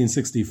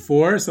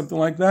 1964, something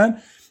like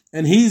that.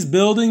 And he's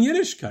building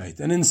Yiddishkeit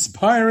and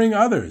inspiring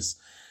others.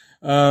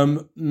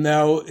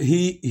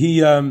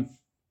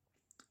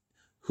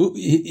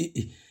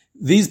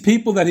 These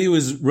people that he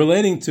was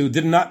relating to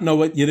did not know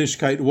what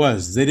Yiddishkeit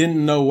was. They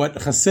didn't know what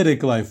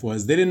Hasidic life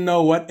was. They didn't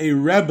know what a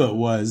Rebbe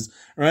was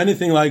or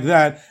anything like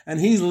that. And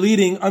he's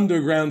leading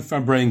underground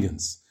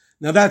Farbrengens.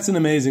 Now that's an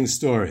amazing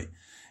story.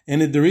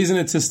 And the reason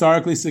it's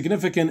historically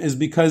significant is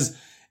because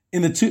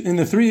in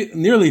the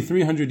nearly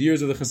 300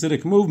 years of the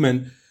Hasidic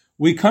movement,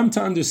 we come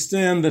to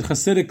understand that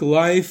Hasidic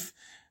life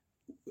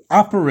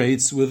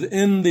operates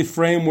within the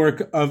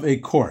framework of a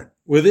court,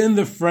 within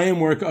the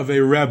framework of a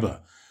Rebbe,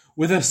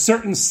 with a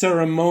certain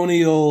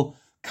ceremonial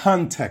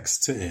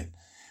context to it.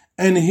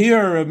 And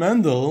here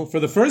Mendel, for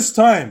the first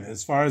time,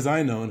 as far as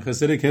I know, in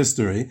Hasidic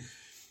history,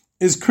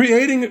 is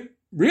creating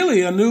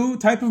really a new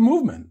type of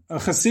movement, a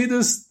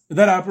Hasidus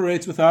that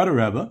operates without a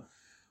Rebbe,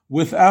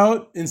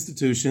 without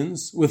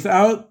institutions,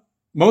 without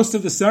most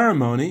of the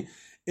ceremony,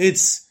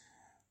 it's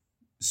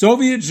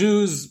Soviet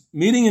Jews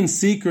meeting in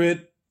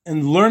secret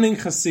and learning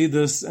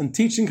Chassidus and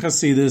teaching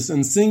Chassidus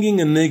and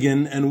singing a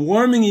niggin and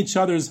warming each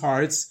other's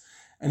hearts.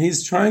 And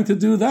he's trying to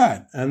do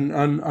that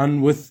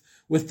and with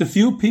the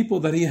few people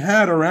that he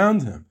had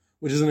around him,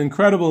 which is an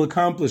incredible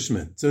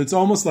accomplishment. So it's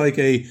almost like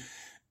a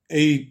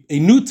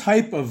new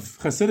type of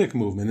Hasidic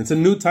movement. It's a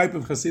new type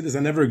of Hasidus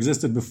that never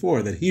existed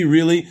before, that he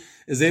really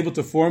is able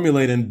to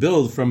formulate and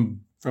build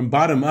from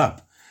bottom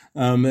up.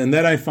 And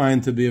that I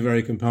find to be a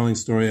very compelling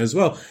story as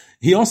well.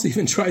 He also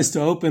even tries to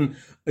open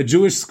a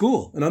Jewish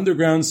school, an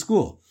underground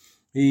school.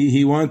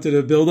 He wanted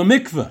to build a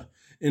mikveh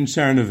in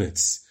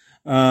Chernovitz.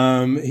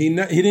 He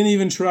didn't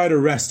even try to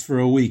rest for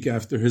a week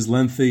after his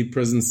lengthy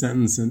prison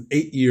sentence and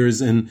 8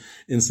 years in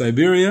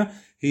Siberia.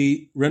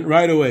 He went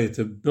right away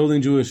to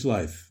building Jewish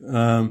life.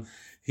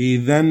 He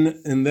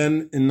then in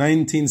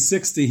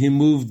 1960, he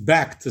moved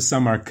back to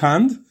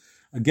Samarkand,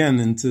 again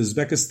into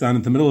Uzbekistan,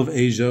 in the middle of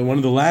Asia. One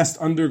of the last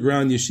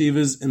underground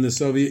yeshivas in the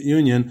Soviet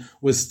Union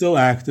was still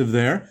active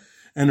there.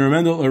 And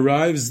Mendel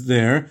arrives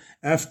there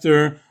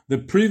after the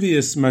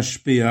previous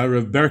mashpia,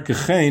 Rav Berke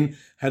Chaim,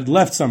 had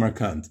left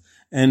Samarkand.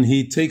 And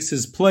he takes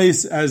his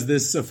place as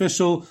this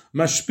official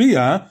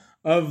mashpia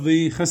of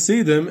the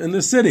Hasidim in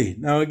the city.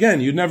 Now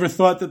again, you never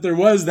thought that there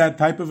was that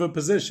type of a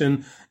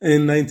position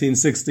in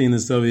 1960 in the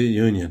Soviet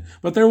Union.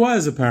 But there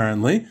was,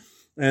 apparently.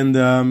 And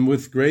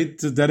with great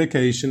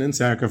dedication and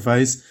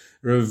sacrifice,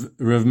 Rav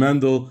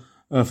Mendel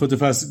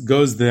Futerfas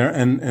goes there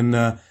and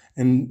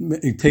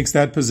he takes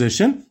that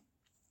position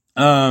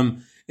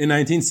in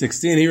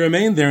 1960. And he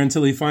remained there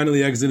until he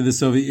finally exited the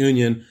Soviet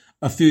Union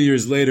a few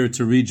years later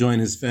to rejoin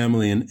his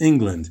family in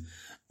England.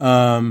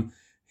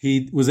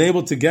 He was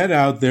able to get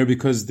out there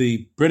because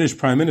the British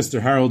Prime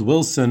Minister, Harold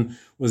Wilson,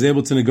 was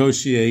able to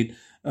negotiate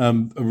a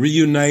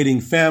reuniting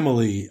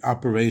family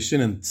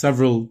operation, and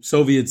several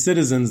Soviet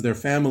citizens, their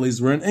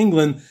families were in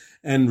England,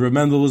 and Rav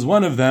Mendel was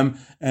one of them,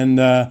 and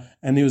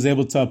he was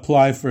able to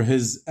apply for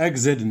his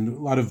exit, and a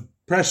lot of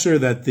pressure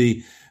that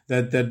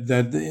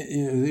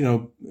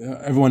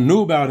everyone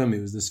knew about him. He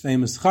was this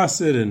famous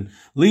Chassid and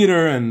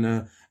leader,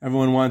 and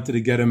everyone wanted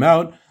to get him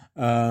out.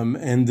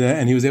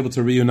 And he was able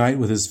to reunite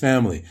with his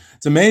family.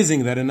 It's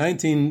amazing that in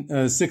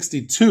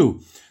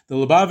 1962, the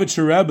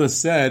Lubavitcher Rebbe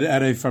said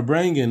at a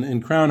Farbrengen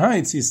in Crown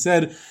Heights, he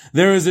said,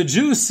 "There is a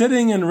Jew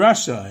sitting in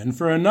Russia, and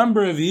for a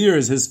number of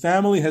years his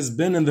family has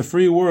been in the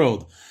free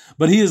world,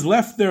 but he is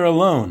left there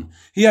alone.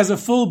 He has a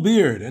full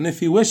beard, and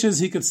if he wishes,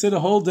 he could sit a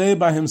whole day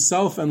by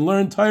himself and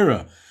learn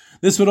Torah.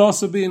 This would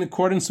also be in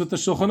accordance with the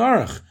Shulchan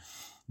Aruch.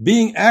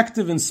 Being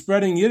active in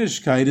spreading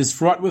Yiddishkeit is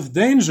fraught with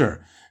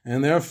danger,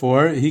 and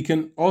therefore he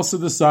can also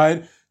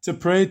decide to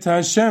pray to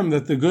Hashem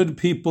that the good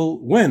people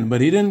win.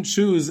 But he didn't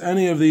choose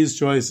any of these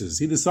choices.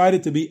 He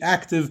decided to be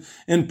active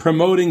in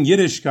promoting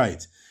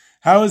Yiddishkeit.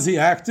 How is he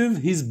active?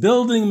 He's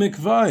building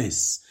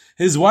mikvahs.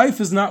 His wife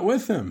is not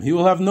with him. He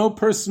will have no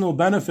personal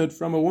benefit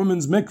from a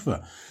woman's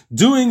mikvah.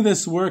 Doing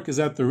this work is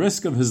at the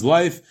risk of his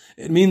life.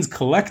 It means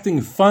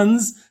collecting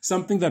funds,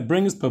 something that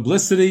brings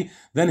publicity.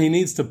 Then he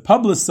needs to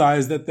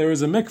publicize that there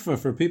is a mikvah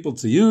for people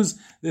to use.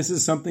 This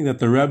is something that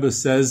the Rebbe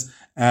says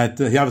he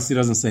obviously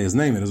doesn't say his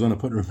name. He doesn't want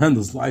to put Rav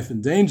Mendel's life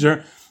in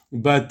danger.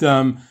 But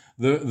the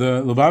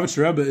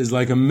Lubavitcher Rebbe is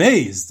like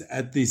amazed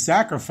at the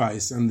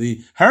sacrifice and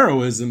the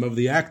heroism of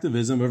the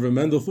activism of Rav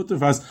Mendel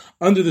Futerfas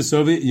under the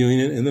Soviet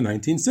Union in the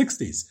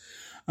 1960s.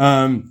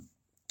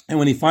 And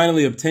when he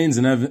finally obtains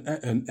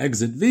an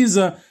exit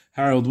visa,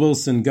 Harold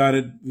Wilson got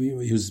it.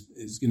 He was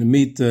going to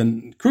meet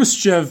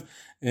Khrushchev,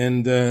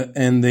 and there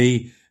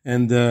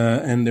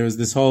was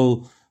this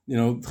whole,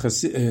 the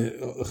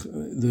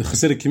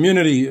Hasidic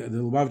community, the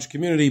Lubavitch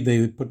community.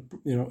 They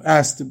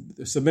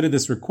submitted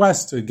this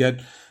request to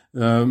get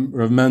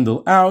Rav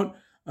Mendel out,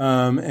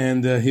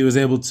 and he was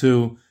able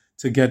to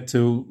get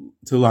to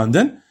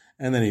London.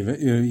 And then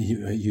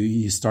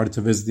he started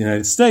to visit the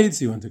United States.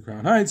 He went to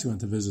Crown Heights. He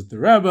went to visit the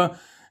Rebbe.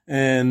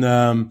 And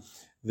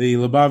the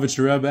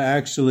Lubavitcher Rebbe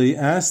actually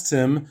asked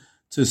him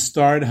to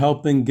start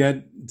helping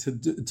get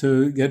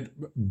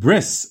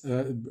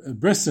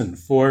brisson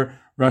for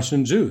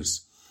Russian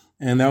Jews.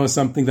 And that was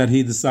something that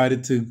he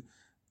decided to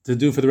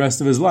do for the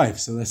rest of his life.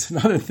 So that's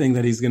another thing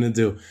that he's going to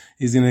do.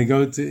 He's going to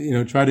go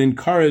to, try to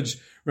encourage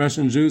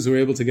Russian Jews who are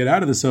able to get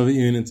out of the Soviet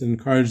Union, to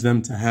encourage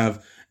them to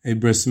have a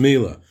bris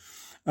milah.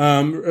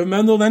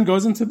 Mendel then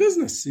goes into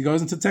business. He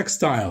goes into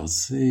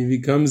textiles. He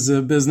becomes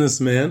a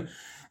businessman.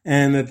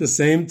 And at the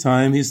same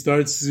time, he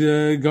starts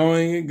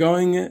going,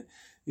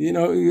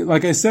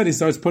 like I said, he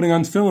starts putting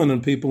on tefillin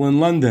on people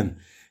in London.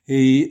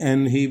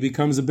 He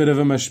becomes a bit of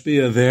a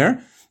mashpia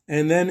there.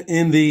 And then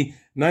in the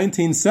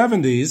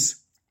 1970s,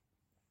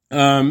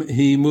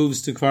 he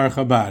moves to Kfar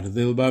Chabad.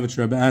 The Lubavitcher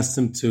Rebbe asked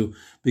him to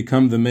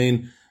become the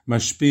main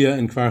mashpia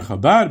in Kfar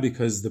Chabad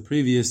because the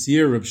previous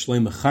year, Reb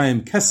Shlomo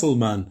Chaim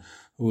Kesselman,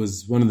 who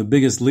was one of the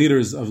biggest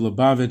leaders of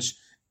Lubavitch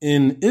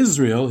in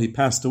Israel, he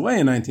passed away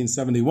in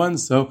 1971.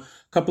 So a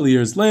couple of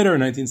years later,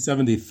 in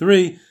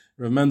 1973,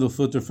 Rav Mendel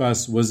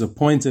Futerfas was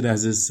appointed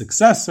as his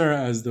successor,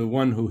 as the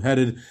one who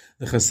headed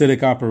the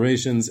Hasidic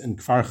operations in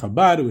Kfar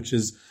Chabad, which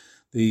is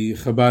the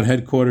Chabad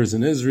headquarters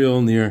in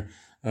Israel near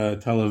Tel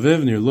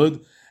Aviv, near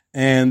Lud,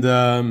 and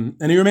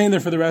he remained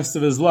there for the rest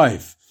of his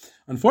life.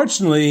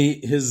 Unfortunately,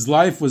 his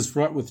life was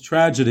fraught with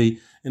tragedy.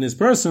 In his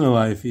personal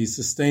life, he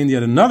sustained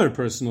yet another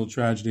personal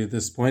tragedy at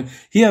this point.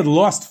 He had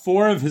lost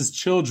 4 of his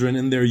children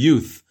in their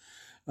youth,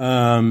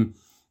 and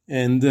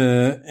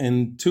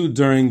 2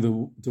 during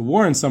the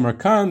war in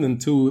Samarkand,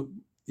 and 2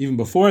 even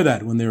before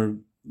that when they were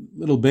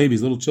little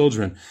babies, little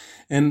children.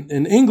 And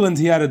in England,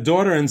 he had a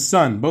daughter and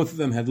son. Both of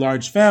them had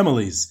large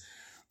families.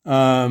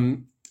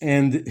 And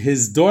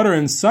his daughter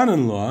and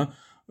son-in-law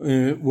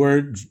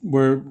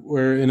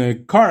were in a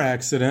car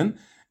accident,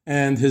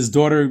 and his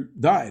daughter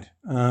died.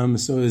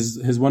 So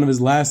his one of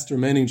his last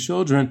remaining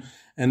children,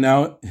 and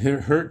now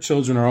her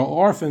children are all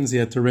orphans. He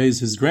had to raise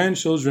his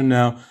grandchildren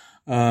now.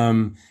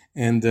 And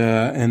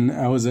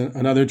that was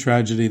another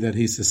tragedy that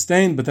he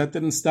sustained, but that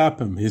didn't stop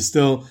him. He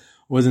still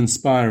was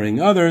inspiring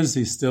others.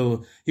 He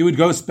would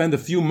go spend a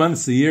few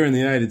months a year in the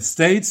United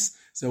States.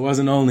 So it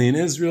wasn't only in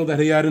Israel that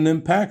he had an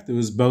impact. It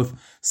was both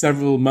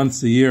several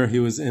months a year he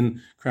was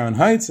in Crown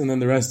Heights, and then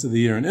the rest of the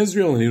year in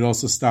Israel. And he'd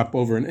also stop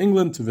over in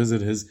England to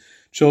visit his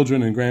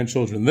children and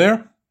grandchildren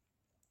there.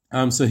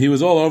 So he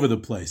was all over the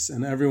place,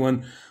 and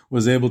everyone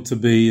was able to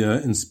be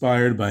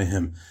inspired by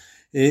him.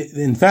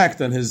 In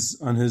fact, on his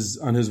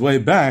way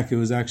back, it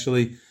was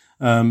actually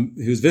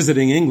he was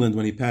visiting England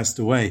when he passed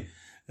away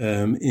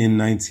in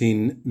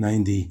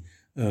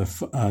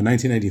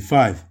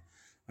 1995,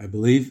 I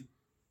believe,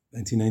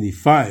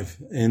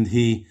 1995, and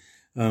he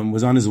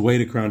was on his way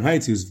to Crown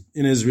Heights. He was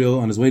in Israel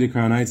on his way to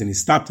Crown Heights, and he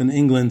stopped in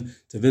England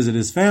to visit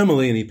his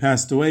family, and he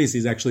passed away. So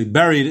he's actually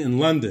buried in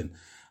London.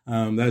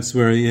 That's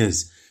where he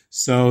is.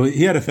 So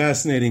he had a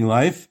fascinating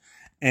life.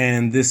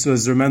 And this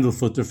was Rav Mendel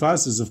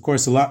Futerfas. There's, of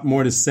course, a lot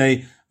more to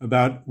say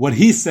about what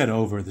he said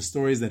over, the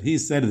stories that he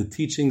said, the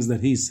teachings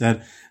that he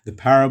said, the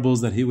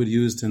parables that he would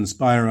use to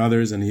inspire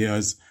others. And he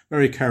was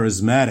very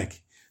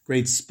charismatic,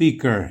 great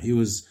speaker.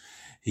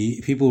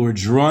 People were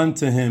drawn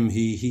to him.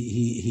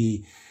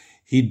 He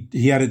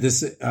had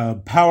this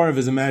power of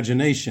his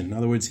imagination. In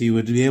other words, he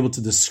would be able to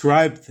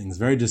describe things,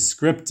 very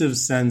descriptive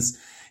sense.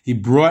 He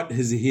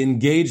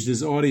engaged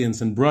his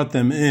audience and brought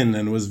them in,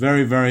 and was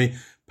very, very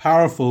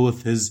powerful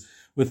with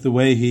the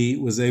way he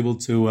was able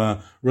to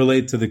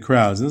relate to the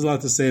crowds. And there's a lot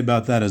to say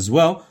about that as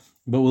well,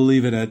 but we'll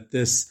leave it at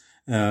this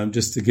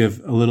just to give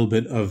a little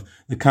bit of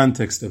the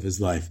context of his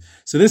life.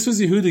 So this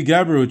was Yehuda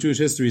Geber with Jewish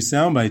History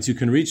Soundbites. You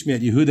can reach me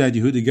at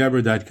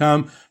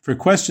yehuda@yehudageber.com for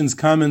questions,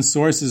 comments,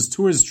 sources,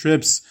 tours,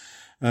 trips,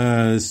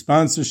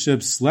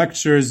 sponsorships,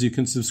 lectures. You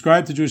can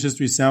subscribe to Jewish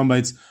History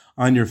Soundbites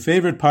on your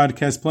favorite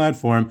podcast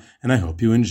platform, and I hope you enjoy.